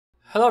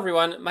Hello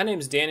everyone, my name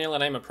is Daniel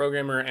and I'm a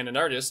programmer and an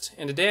artist,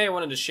 and today I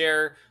wanted to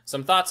share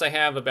some thoughts I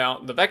have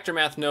about the vector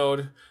math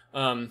node,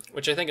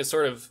 which I think is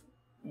sort of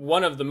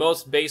one of the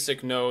most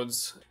basic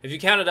nodes. If you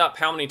counted up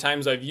how many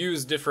times I've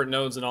used different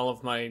nodes in all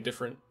of my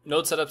different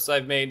node setups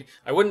I've made,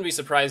 I wouldn't be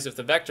surprised if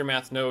the vector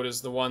math node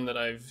is the one that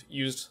I've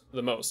used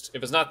the most.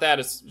 If it's not that,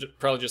 it's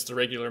probably just the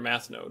regular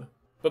math node.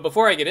 But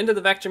before I get into the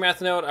vector math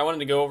node, I wanted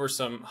to go over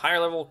some higher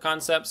level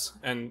concepts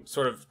and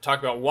sort of talk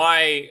about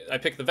why I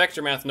picked the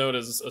vector math node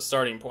as a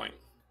starting point.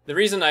 The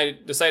reason I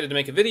decided to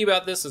make a video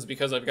about this is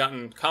because I've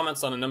gotten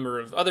comments on a number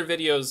of other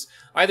videos,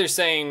 either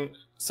saying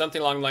something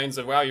along the lines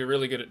of, wow, you're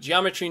really good at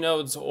geometry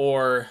nodes,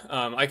 or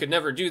I could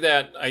never do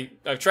that.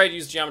 I've tried to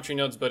use geometry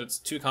nodes, but it's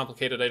too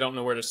complicated. I don't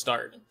know where to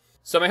start.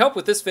 So my hope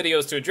with this video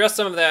is to address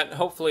some of that,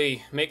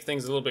 hopefully make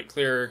things a little bit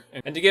clearer,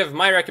 and to give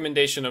my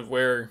recommendation of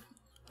where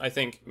I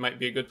think might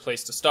be a good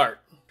place to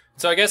start.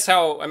 So I guess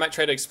how I might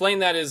try to explain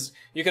that is,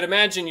 you could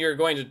imagine you're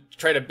going to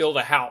try to build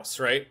a house,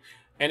 right?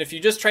 And if you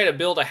just try to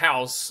build a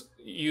house,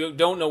 you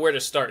don't know where to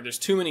start. There's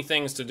too many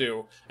things to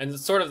do. And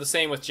it's sort of the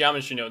same with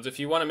geometry nodes. If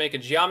you want to make a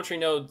geometry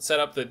node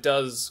setup that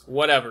does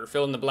whatever,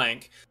 fill in the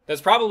blank, that's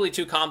probably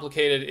too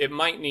complicated. It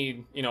might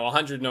need,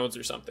 100 nodes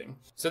or something.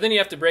 So then you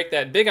have to break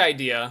that big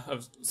idea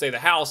of, say, the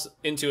house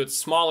into its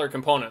smaller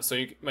components. So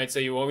you might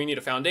say, well, we need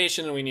a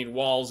foundation, and we need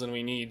walls, and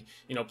we need,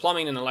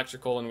 plumbing and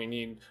electrical, and we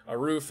need a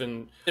roof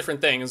and different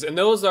things. And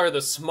those are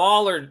the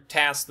smaller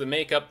tasks that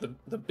make up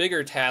the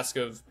bigger task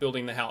of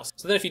building the house.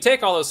 So then if you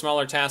take all those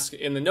smaller tasks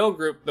in the node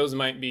group, those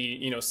might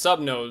be,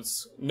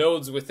 sub-nodes,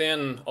 nodes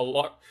within a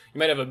lot. You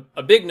might have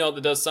a big node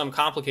that does some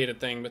complicated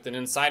thing, but then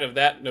inside of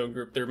that node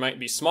group, there might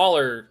be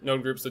smaller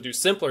node groups that do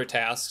simpler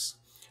tasks.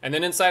 And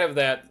then inside of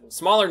that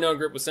smaller node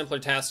group with simpler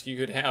tasks, you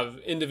could have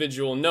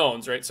individual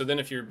nodes, right? So then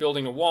if you're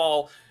building a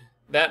wall,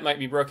 that might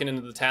be broken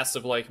into the tasks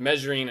of like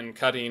measuring and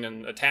cutting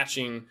and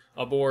attaching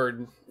a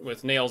board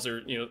with nails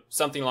or,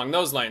 something along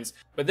those lines.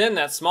 But then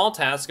that small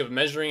task of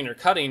measuring or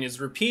cutting is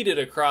repeated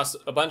across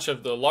a bunch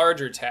of the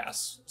larger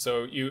tasks.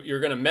 So you're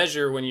going to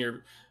measure when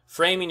you're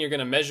framing, you're going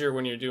to measure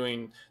when you're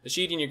doing the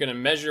sheeting, you're going to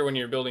measure when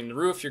you're building the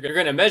roof, you're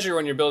going to measure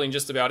when you're building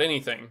just about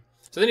anything.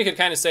 So then you could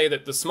kind of say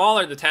that the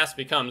smaller the task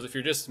becomes, if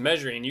you're just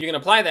measuring, you can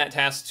apply that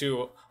task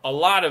to a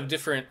lot of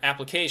different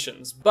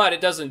applications, but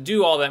it doesn't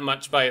do all that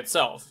much by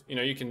itself.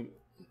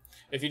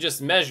 If you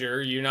just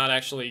measure, you're not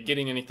actually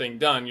getting anything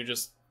done, you're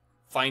just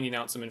finding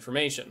out some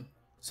information.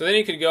 So then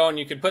you could go and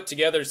you could put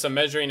together some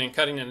measuring and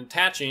cutting and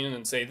attaching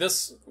and say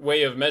this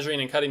way of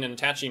measuring and cutting and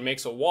attaching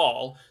makes a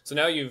wall. So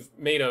now you've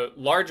made a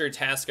larger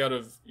task out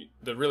of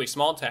the really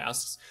small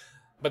tasks,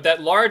 but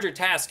that larger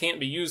task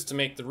can't be used to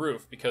make the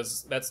roof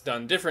because that's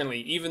done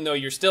differently. Even though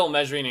you're still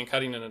measuring and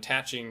cutting and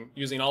attaching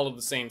using all of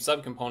the same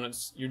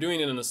subcomponents, you're doing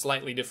it in a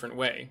slightly different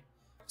way.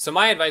 So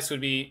my advice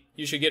would be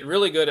you should get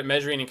really good at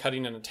measuring and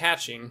cutting and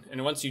attaching,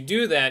 and once you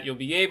do that, you'll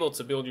be able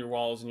to build your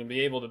walls and you'll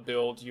be able to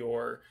build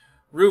your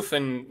roof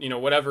and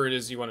whatever it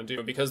is you want to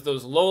do, because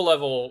those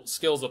low-level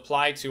skills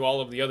apply to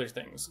all of the other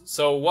things.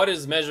 So what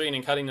is measuring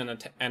and cutting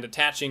and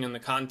attaching in the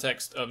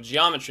context of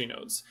geometry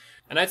nodes?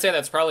 And I'd say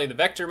that's probably the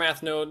vector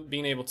math node,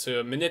 being able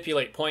to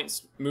manipulate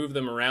points, move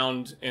them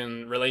around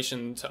in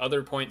relation to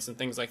other points and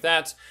things like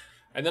that.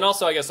 And then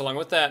also, I guess, along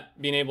with that,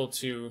 being able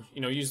to,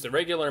 use the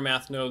regular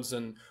math nodes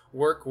and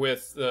work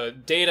with the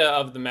data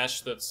of the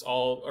mesh that's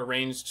all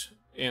arranged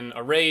in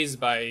arrays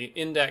by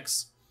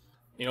index,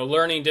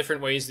 learning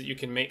different ways that you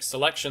can make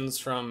selections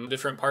from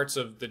different parts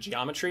of the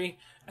geometry.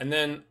 And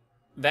then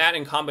that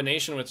in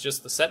combination with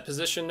just the set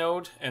position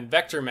node and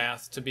vector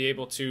math to be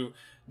able to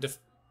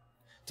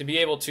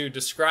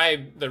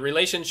describe the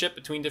relationship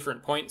between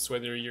different points,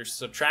 whether you're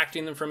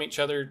subtracting them from each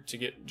other to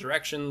get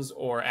directions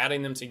or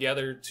adding them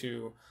together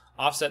to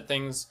offset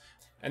things.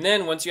 And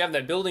then once you have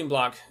that building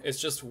block, it's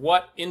just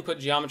what input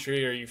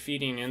geometry are you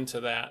feeding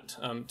into that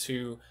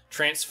to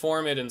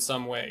transform it in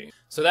some way.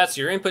 So that's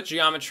your input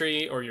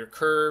geometry or your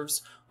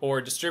curves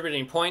or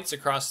distributing points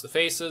across the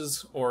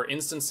faces or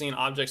instancing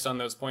objects on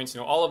those points.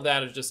 All of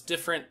that is just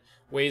different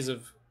ways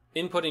of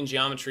inputting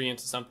geometry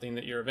into something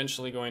that you're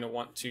eventually going to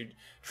want to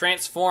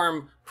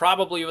transform,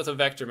 probably with a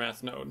vector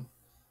math node.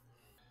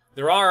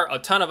 There are a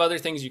ton of other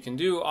things you can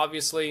do,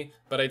 obviously,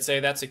 but I'd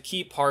say that's a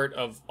key part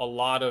of a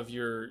lot of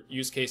your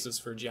use cases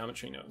for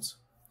geometry nodes.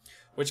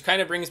 Which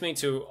kind of brings me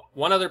to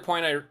one other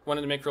point I wanted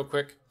to make real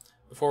quick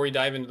before we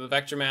dive into the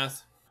vector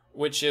math,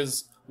 which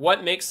is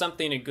what makes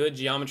something a good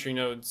geometry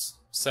nodes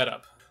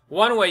setup.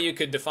 One way you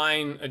could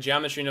define a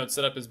geometry node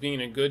setup as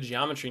being a good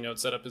geometry node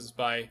setup is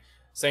by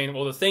saying,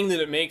 well, the thing that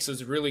it makes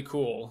is really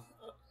cool.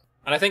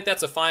 And I think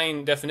that's a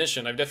fine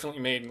definition. I've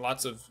definitely made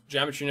lots of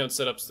geometry node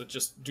setups that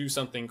just do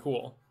something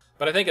cool.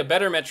 But I think a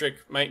better metric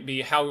might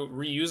be how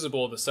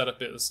reusable the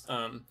setup is.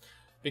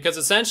 Because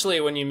essentially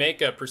when you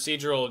make a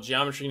procedural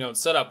geometry node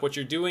setup, what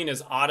you're doing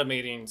is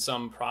automating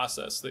some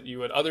process that you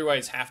would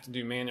otherwise have to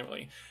do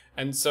manually.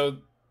 And so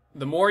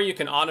the more you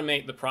can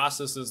automate the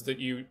processes that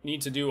you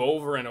need to do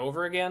over and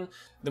over again,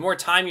 the more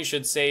time you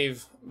should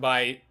save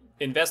by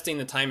investing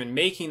the time in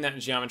making that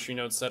geometry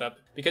node setup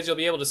because you'll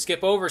be able to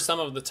skip over some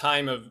of the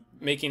time of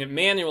making it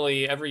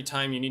manually every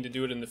time you need to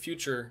do it in the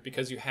future,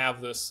 because you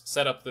have this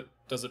setup that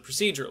does it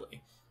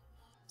procedurally.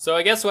 So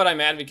I guess what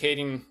I'm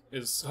advocating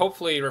is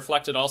hopefully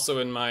reflected also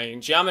in my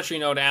geometry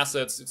node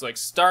assets. It's like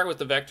start with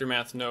the vector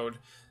math node,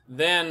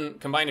 then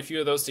combine a few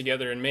of those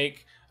together and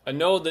make a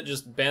node that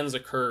just bends a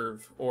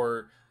curve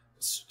or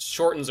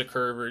shortens a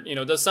curve, or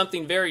does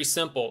something very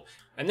simple.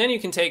 And then you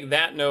can take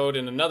that node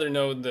and another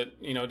node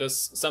that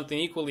does something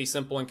equally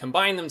simple and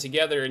combine them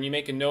together, and you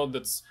make a node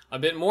that's a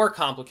bit more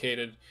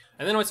complicated.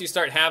 And then once you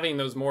start having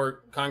those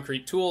more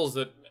concrete tools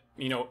that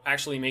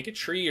actually make a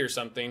tree or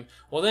something,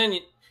 well then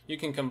you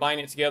can combine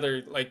it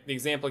together, like the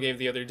example I gave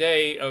the other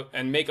day,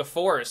 and make a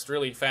forest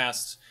really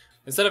fast.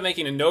 Instead of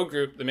making a node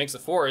group that makes a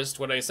forest,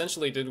 what I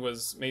essentially did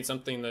was made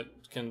something that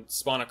can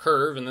spawn a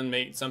curve, and then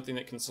made something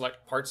that can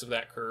select parts of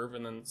that curve,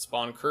 and then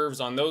spawn curves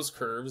on those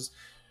curves.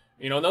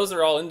 Those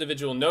are all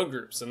individual node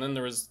groups. And then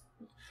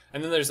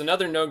there's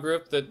another node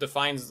group that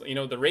defines,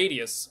 the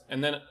radius.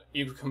 And then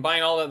you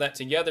combine all of that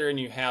together, and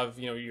you have,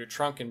 your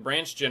trunk and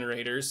branch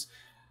generators,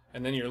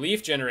 and then your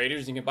leaf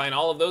generators. You combine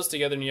all of those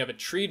together, and you have a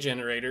tree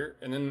generator.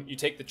 And then you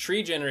take the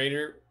tree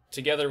generator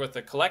together with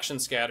the collection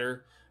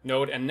scatter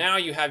node, and now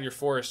you have your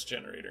forest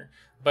generator.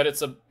 But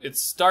it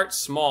starts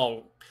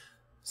small.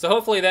 So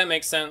hopefully that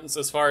makes sense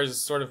as far as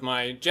sort of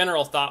my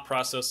general thought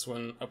process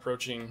when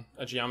approaching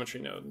a geometry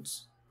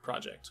nodes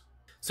project.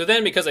 So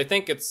then, because I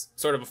think it's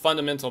sort of a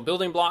fundamental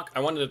building block, I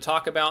wanted to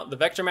talk about the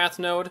vector math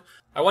node.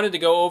 I wanted to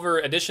go over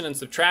addition and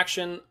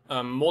subtraction,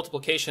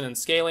 multiplication and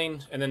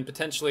scaling, and then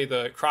potentially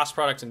the cross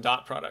product and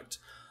dot product,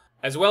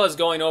 as well as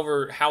going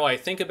over how I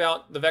think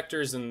about the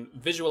vectors and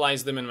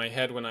visualize them in my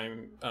head when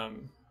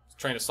I'm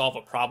trying to solve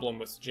a problem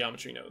with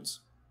geometry nodes.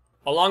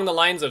 Along the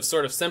lines of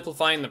sort of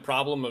simplifying the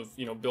problem of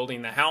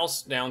building the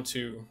house down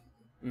to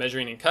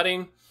measuring and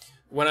cutting,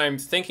 when I'm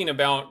thinking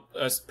about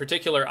a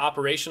particular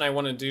operation I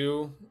want to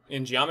do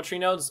in geometry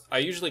nodes, I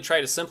usually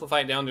try to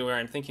simplify it down to where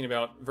I'm thinking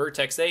about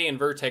vertex A and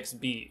vertex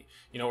B,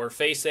 or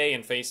face A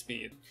and face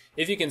B.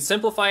 If you can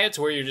simplify it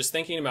to where you're just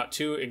thinking about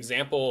two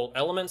example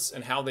elements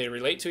and how they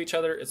relate to each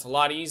other, it's a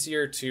lot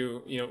easier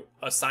to,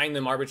 assign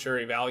them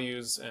arbitrary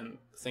values and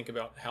think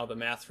about how the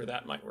math for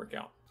that might work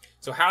out.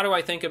 So how do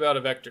I think about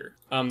a vector?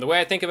 The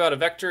way I think about a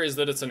vector is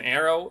that it's an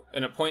arrow,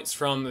 and it points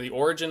from the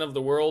origin of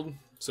the world,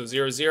 so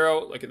 0,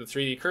 0, look at the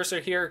 3D cursor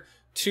here,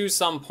 to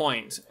some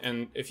point.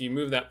 And if you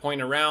move that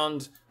point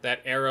around,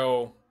 that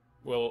arrow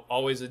will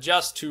always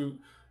adjust to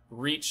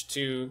reach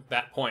to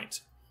that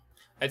point.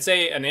 I'd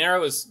say an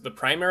arrow is the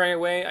primary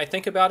way I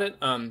think about it.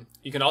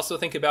 You can also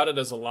think about it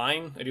as a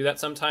line. I do that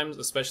sometimes,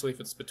 especially if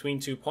it's between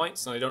 2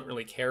 points and I don't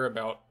really care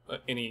about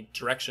any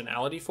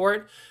directionality for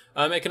it.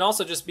 It can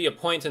also just be a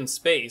point in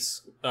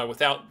space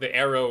without the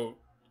arrow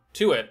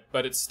to it,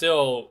 but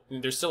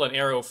there's still an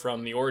arrow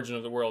from the origin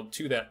of the world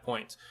to that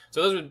point. So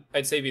those would,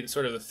 I'd say, be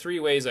sort of the three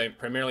ways I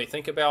primarily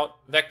think about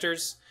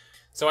vectors.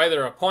 So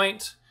either a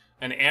point,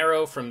 an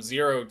arrow from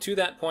 0 to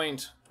that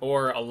point,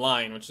 or a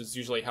line, which is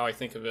usually how I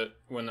think of it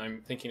when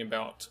I'm thinking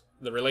about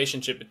the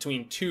relationship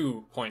between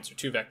 2 points or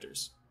 2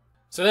 vectors.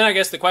 So then I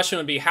guess the question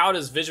would be, how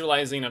does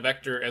visualizing a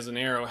vector as an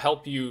arrow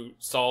help you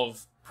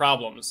solve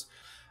problems?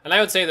 And I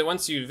would say that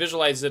once you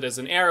visualize it as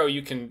an arrow,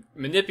 you can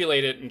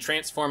manipulate it and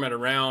transform it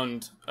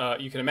around.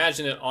 You can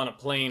imagine it on a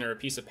plane or a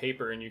piece of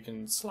paper, and you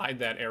can slide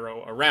that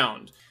arrow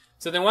around.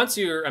 So then once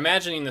you're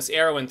imagining this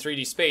arrow in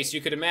 3D space, you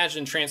could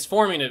imagine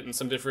transforming it in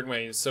some different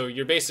ways. So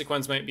your basic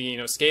ones might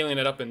be, scaling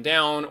it up and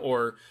down,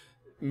 or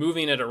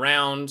moving it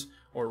around,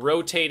 or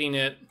rotating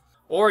it.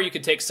 Or you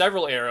could take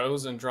several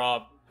arrows and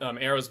draw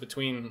arrows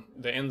between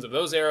the ends of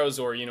those arrows,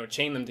 or,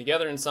 chain them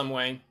together in some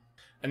way.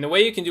 And the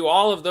way you can do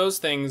all of those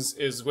things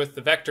is with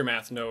the vector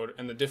math node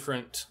and the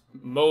different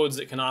modes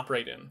it can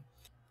operate in.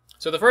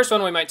 So the first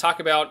one we might talk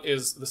about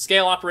is the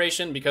scale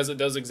operation, because it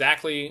does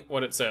exactly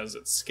what it says.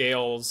 It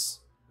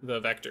scales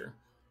the vector.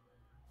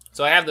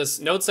 So I have this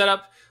node set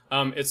up.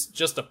 It's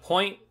just a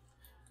point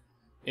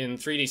in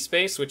 3D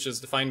space, which is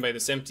defined by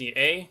this empty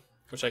A,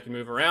 which I can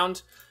move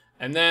around.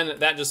 And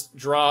then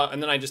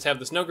I just have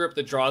this node group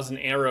that draws an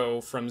arrow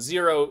from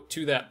 0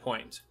 to that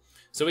point.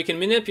 So we can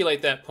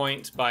manipulate that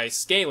point by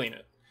scaling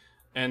it.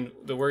 And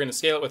we're going to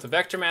scale it with a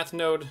vector math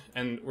node,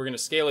 and we're going to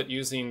scale it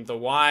using the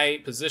Y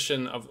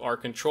position of our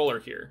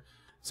controller here.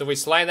 So if we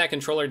slide that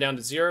controller down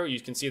to 0, you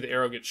can see the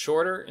arrow gets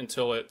shorter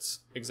until it's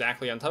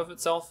exactly on top of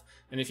itself.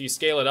 And if you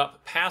scale it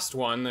up past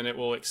 1, then it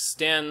will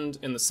extend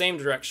in the same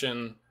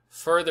direction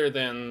further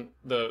than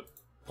the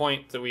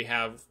point that we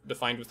have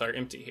defined with our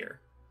empty here.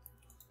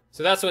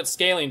 So that's what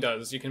scaling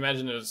does. You can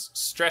imagine it as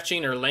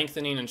stretching or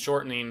lengthening and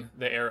shortening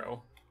the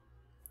arrow.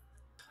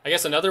 I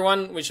guess another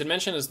one we should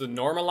mention is the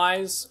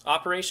normalize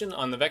operation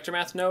on the vector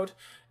math node,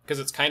 because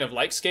it's kind of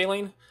like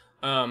scaling,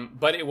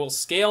 but it will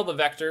scale the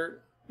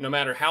vector, no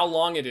matter how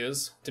long it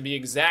is, to be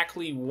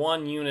exactly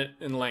 1 unit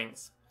in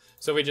length.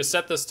 So if we just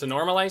set this to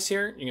normalize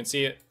here, you can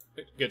see it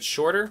gets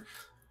shorter.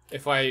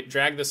 If I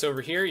drag this over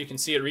here, you can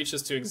see it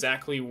reaches to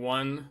exactly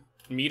 1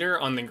 meter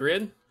on the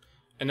grid.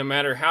 and no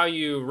matter how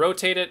you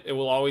rotate it, it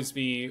will always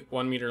be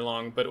 1 meter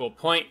long, but it will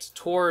point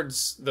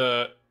towards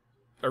the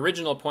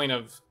original point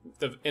of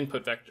the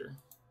input vector.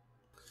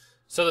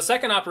 So the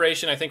second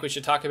operation I think we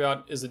should talk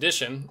about is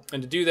addition,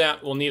 and to do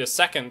that we'll need a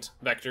second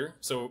vector.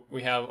 So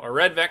we have our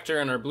red vector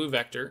and our blue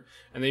vector,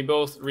 and they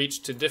both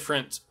reach to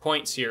different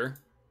points here.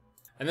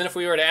 And then if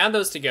we were to add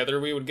those together,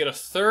 we would get a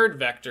third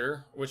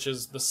vector, which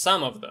is the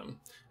sum of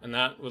them, and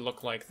that would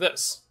look like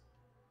this.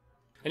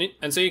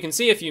 And so you can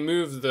see if you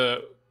move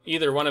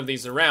either one of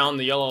these around,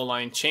 the yellow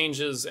line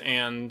changes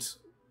and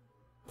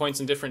points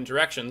in different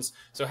directions.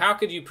 So how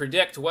could you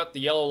predict what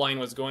the yellow line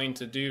was going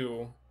to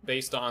do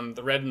based on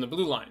the red and the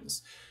blue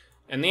lines?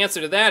 And the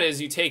answer to that is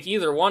you take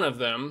either one of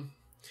them,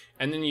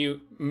 and then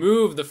you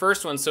move the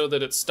first one so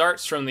that it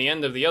starts from the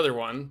end of the other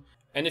one.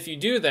 And if you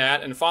do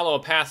that and follow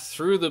a path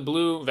through the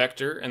blue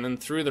vector and then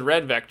through the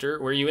red vector,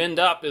 where you end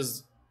up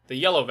is the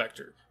yellow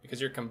vector,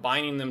 because you're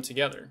combining them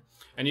together.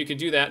 And you could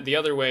do that the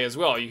other way as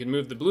well. You could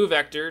move the blue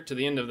vector to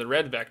the end of the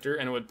red vector,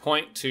 and it would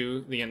point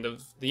to the end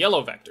of the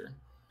yellow vector.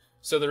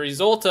 So the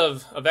result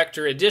of a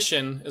vector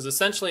addition is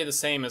essentially the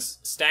same as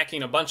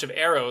stacking a bunch of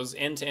arrows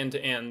end to end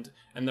to end,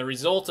 and the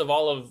result of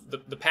all of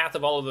the path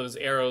of all of those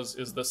arrows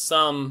is the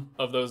sum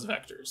of those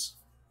vectors.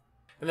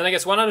 And then I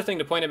guess one other thing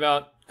to point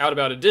out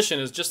about addition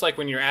is just like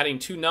when you're adding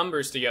two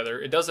numbers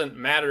together, it doesn't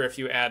matter if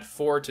you add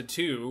 4 to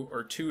 2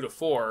 or 2 to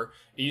 4,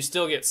 you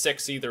still get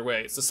 6 either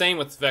way. It's the same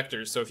with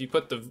vectors. So if you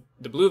put the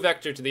blue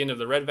vector to the end of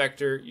the red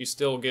vector, you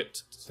still get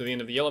to the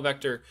end of the yellow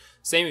vector.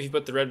 Same if you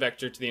put the red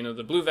vector to the end of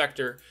the blue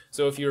vector.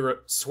 So if you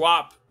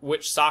swap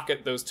which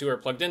socket those two are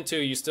plugged into,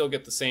 you still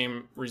get the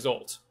same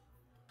result.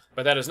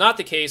 But that is not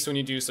the case when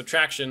you do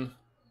subtraction,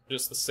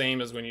 just the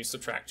same as when you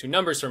subtract two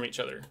numbers from each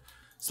other.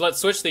 So let's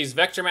switch these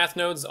vector math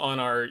nodes on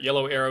our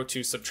yellow arrow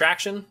to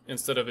subtraction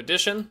instead of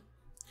addition,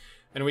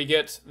 and we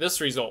get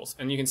this result.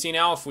 And you can see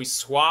now if we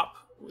swap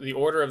the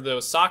order of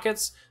those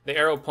sockets, the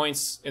arrow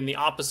points in the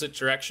opposite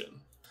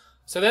direction.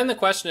 So then the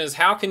question is,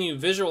 how can you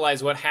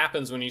visualize what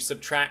happens when you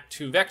subtract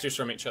two vectors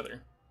from each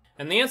other?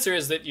 And the answer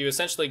is that you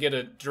essentially get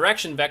a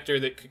direction vector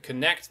that could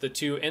connect the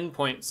two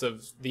endpoints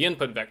of the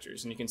input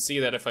vectors. And you can see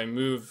that if I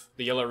move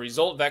the yellow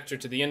result vector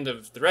to the end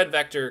of the red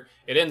vector,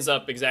 it ends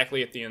up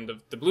exactly at the end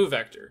of the blue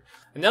vector.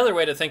 Another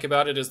way to think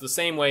about it is the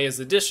same way as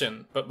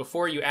addition, but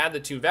before you add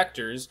the two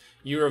vectors,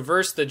 you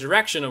reverse the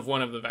direction of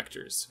one of the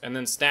vectors and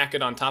then stack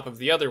it on top of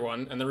the other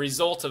one, and the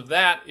result of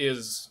that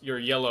is your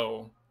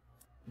yellow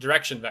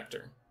direction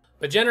vector.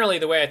 But generally,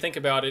 the way I think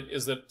about it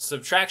is that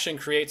subtraction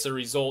creates a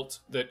result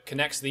that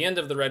connects the end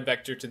of the red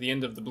vector to the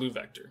end of the blue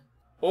vector.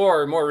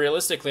 Or, more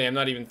realistically, I'm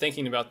not even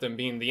thinking about them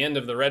being the end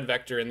of the red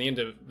vector and the end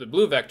of the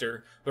blue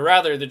vector, but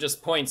rather they're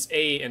just points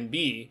A and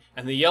B,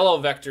 and the yellow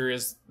vector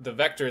is the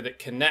vector that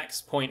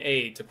connects point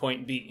A to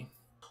point B.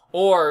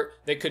 Or,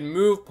 they could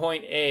move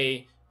point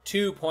A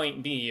to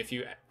point B if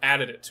you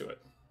added it to it.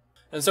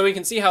 And so we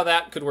can see how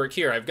that could work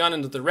here. I've gone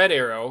into the red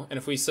arrow, and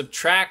if we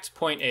subtract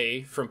point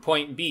A from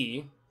point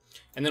B,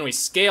 and then we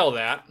scale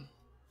that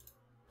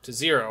to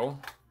 0,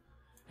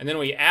 and then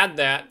we add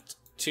that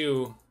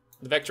to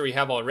the vector we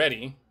have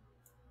already.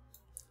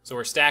 So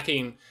we're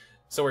stacking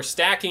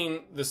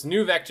this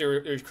new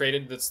vector we've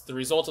created that's the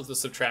result of the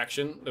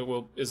subtraction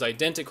that is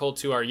identical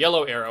to our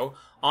yellow arrow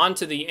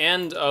onto the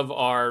end of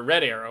our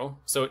red arrow.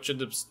 So it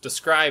should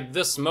describe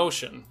this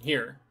motion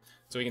here.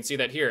 So we can see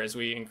that here as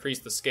we increase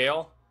the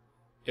scale,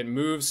 it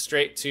moves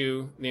straight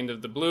to the end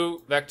of the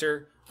blue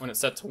vector when it's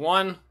set to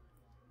 1,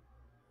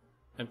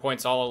 and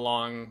points all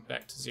along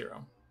back to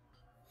 0.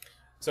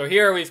 So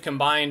here we've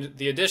combined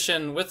the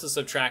addition with the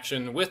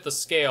subtraction with the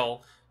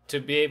scale to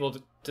be able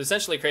to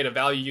essentially create a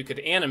value you could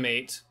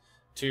animate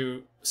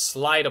to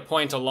slide a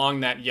point along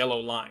that yellow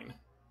line.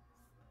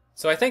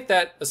 So I think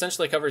that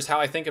essentially covers how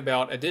I think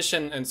about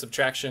addition and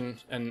subtraction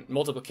and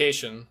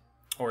multiplication,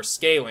 or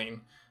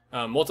scaling.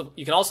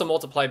 You can also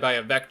multiply by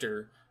a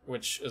vector,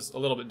 which is a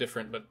little bit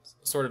different, but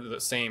sort of the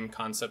same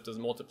concept as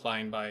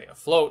multiplying by a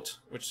float,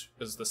 which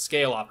is the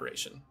scale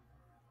operation.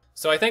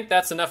 So I think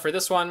that's enough for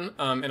this one.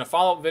 In a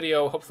follow-up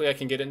video, hopefully I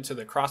can get into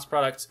the cross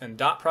product and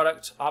dot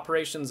product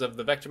operations of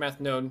the vector math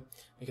node,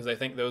 because I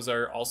think those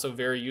are also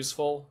very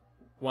useful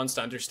ones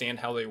to understand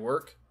how they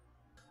work.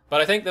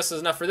 But I think this is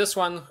enough for this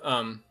one.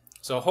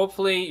 So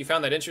hopefully you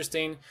found that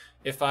interesting.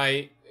 If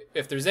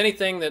there's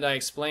anything that I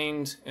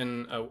explained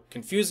in a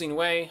confusing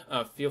way,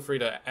 feel free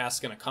to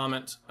ask in a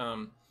comment.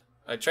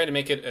 I try to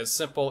make it as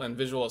simple and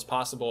visual as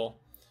possible.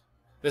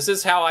 This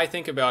is how I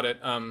think about it.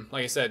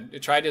 Like I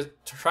said, try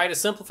to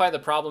simplify the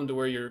problem to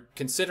where you're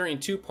considering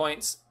 2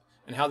 points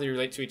and how they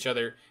relate to each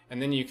other, and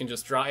then you can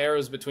just draw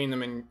arrows between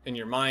them in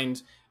your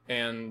mind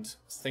and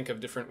think of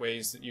different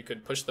ways that you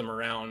could push them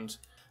around.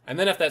 And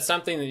then if that's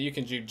something that you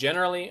can do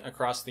generally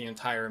across the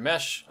entire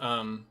mesh,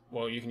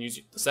 well, you can use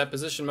the set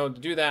position mode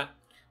to do that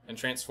and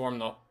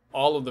transform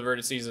all of the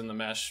vertices in the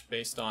mesh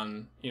based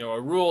on,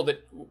 a rule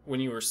that when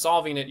you were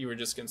solving it, you were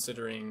just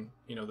considering,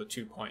 the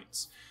 2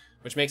 points,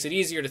 which makes it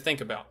easier to think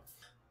about.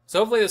 So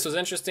hopefully this was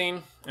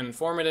interesting and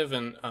informative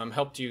and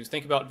helped you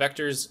think about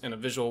vectors in a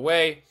visual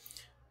way.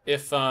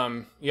 If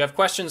you have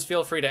questions,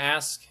 feel free to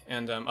ask.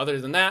 And other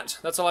than that,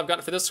 that's all I've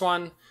got for this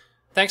one.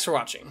 Thanks for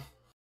watching.